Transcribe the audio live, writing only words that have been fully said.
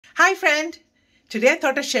Hi friend! Today I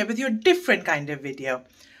thought I'd share with you a different kind of video.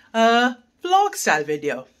 A vlog style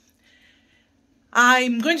video.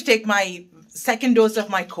 I'm going to take my second dose of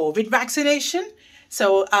my COVID vaccination.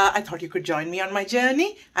 So I thought you could join me on my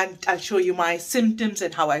journey and I'll show you my symptoms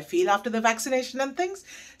and how I feel after the vaccination and things.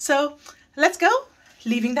 So let's go.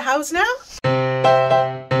 Leaving the house now.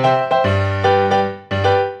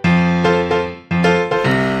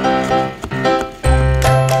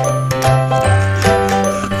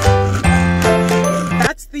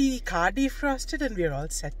 Car defrosted and we're all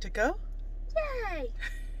set to go. Yay!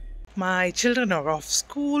 My children are off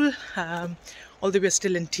school. Although we're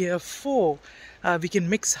still in tier 4, we can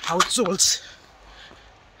mix households.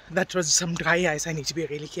 That was some dry ice. I need to be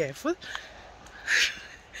really careful.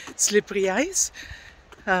 Slippery ice.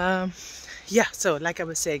 Yeah, so like I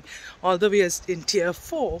was saying, although we are in tier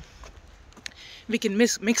 4, we can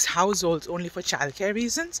mix households only for childcare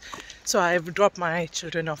reasons. So I've dropped my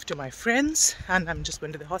children off to my friends and I'm just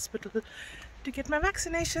going to the hospital to get my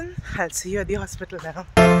vaccination. I'll see you at the hospital now.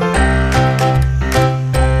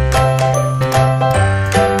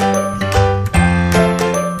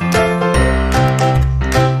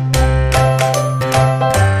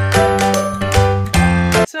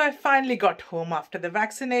 So I finally got home after the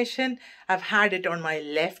vaccination. I've had it on my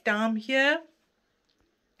left arm here.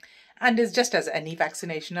 And it's just as any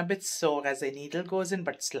vaccination, a bit sore as a needle goes in,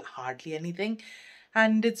 but it's hardly anything.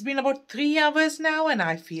 And it's been about 3 hours now and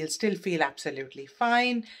I still feel absolutely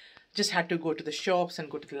fine. Just had to go to the shops and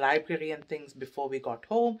go to the library and things before we got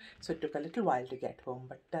home. So it took a little while to get home,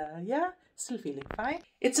 but yeah, still feeling fine.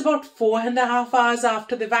 It's about 4.5 hours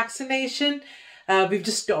after the vaccination. We've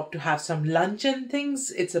just stopped to have some lunch and things.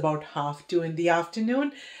 It's about 2:30 in the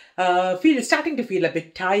afternoon. Starting to feel a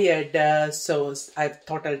bit tired, so I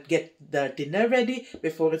thought I'd get the dinner ready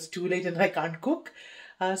before it's too late and I can't cook.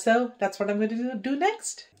 So that's what I'm going to do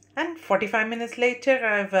next. And 45 minutes later,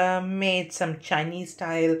 I've made some Chinese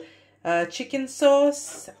style chicken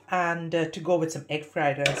sauce and to go with some egg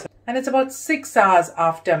fried rice. And it's about 6 hours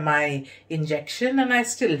after my injection and I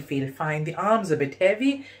still feel fine. The arm's a bit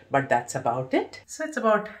heavy, but that's about it. So it's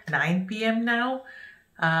about 9 p.m. now.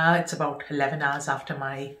 It's about 11 hours after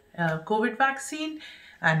my COVID vaccine,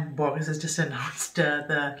 and Boris has just announced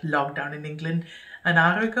the lockdown in England an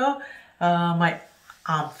hour ago. My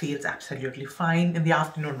arm feels absolutely fine. In the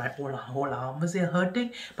afternoon, my whole arm was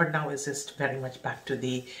hurting, but now it's just very much back to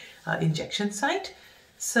the injection site.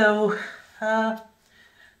 So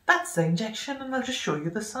that's the injection, and I'll just show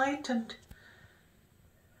you the site. And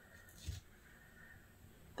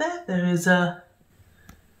there is a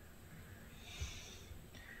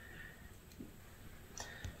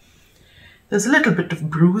There's a little bit of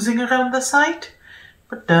bruising around the site,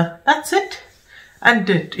 but that's it. And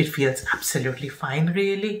it feels absolutely fine,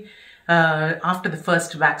 really. After the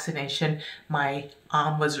first vaccination, my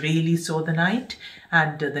arm was really sore the night,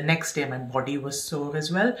 and the next day my body was sore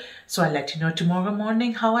as well. So I'll let you know tomorrow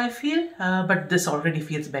morning how I feel. But this already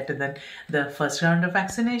feels better than the first round of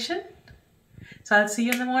vaccination. So I'll see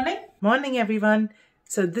you in the morning. Morning, everyone.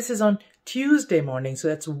 So this is on Tuesday morning, so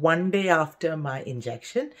that's 1 day after my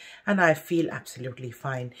injection, and I feel absolutely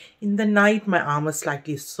fine. In the night, my arm was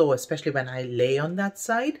slightly sore, especially when I lay on that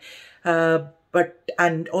side,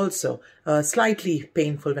 and also slightly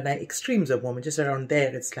painful when extremes of movement, just around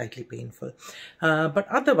there, it's slightly painful. But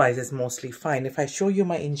otherwise, it's mostly fine. If I show you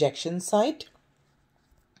my injection site,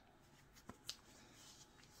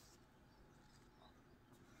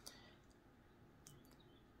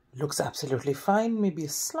 looks absolutely fine, maybe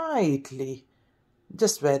slightly,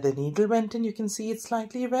 just where the needle went in, you can see it's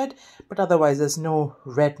slightly red, but otherwise there's no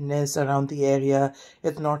redness around the area.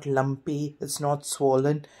 It's not lumpy, it's not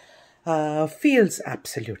swollen. Feels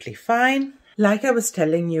absolutely fine. Like I was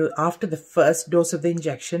telling you, after the first dose of the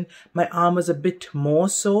injection, my arm was a bit more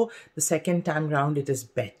sore. The second time round, it is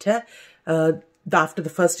better. After the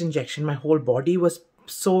first injection, my whole body was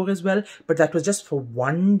sore as well, but that was just for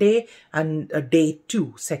 1 day, and day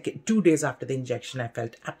 2 days after the injection, I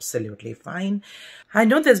felt absolutely fine. I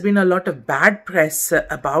know there's been a lot of bad press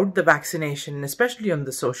about the vaccination, especially on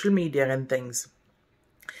the social media and things,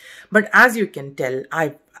 but as you can tell,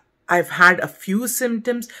 I've had a few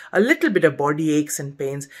symptoms, a little bit of body aches and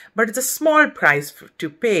pains, but it's a small price to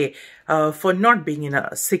pay for not being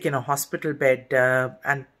sick in a hospital bed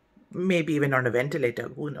and maybe even on a ventilator,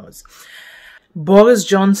 who knows. Boris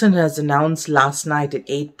Johnson has announced last night at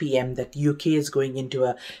 8 p.m. that UK is going into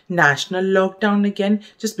a national lockdown again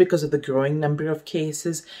just because of the growing number of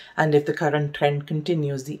cases, and if the current trend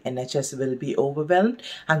continues, the NHS will be overwhelmed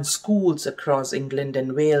and schools across England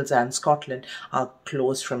and Wales and Scotland are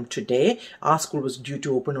closed from today. Our school was due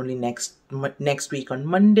to open only next next week on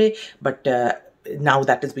Monday, but now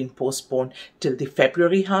that has been postponed till the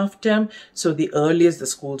February half term. So the earliest the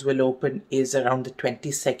schools will open is around the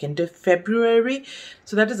 22nd of February.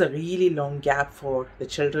 So that is a really long gap for the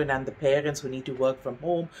children and the parents who need to work from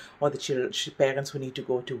home, or the parents who need to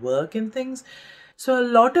go to work and things. So a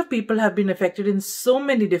lot of people have been affected in so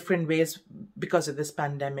many different ways because of this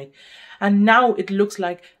pandemic. And now it looks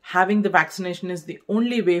like having the vaccination is the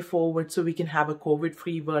only way forward, so we can have a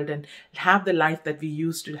COVID-free world and have the life that we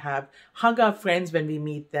used to have, hug our friends when we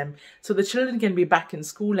meet them, so the children can be back in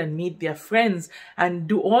school and meet their friends and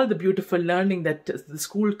do all the beautiful learning that the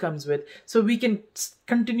school comes with, so we can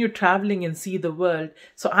continue traveling and see the world,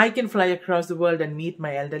 so I can fly across the world and meet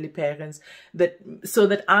my elderly parents, so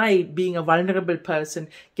that I, being a vulnerable person,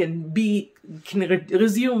 can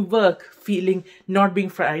resume work feeling not being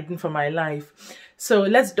frightened for my life. So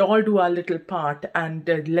let's all do our little part, and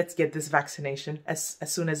let's get this vaccination as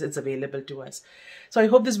soon as it's available to us. So I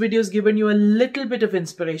hope this video has given you a little bit of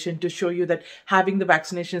inspiration to show you that having the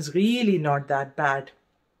vaccination is really not that bad.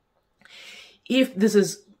 If this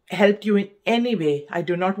has helped you in any way, I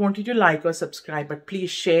do not want you to like or subscribe, but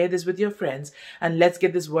please share this with your friends, and let's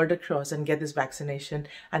get this word across and get this vaccination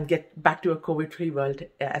and get back to a COVID-free world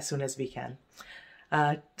as soon as we can.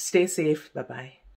 Stay safe. Bye-bye.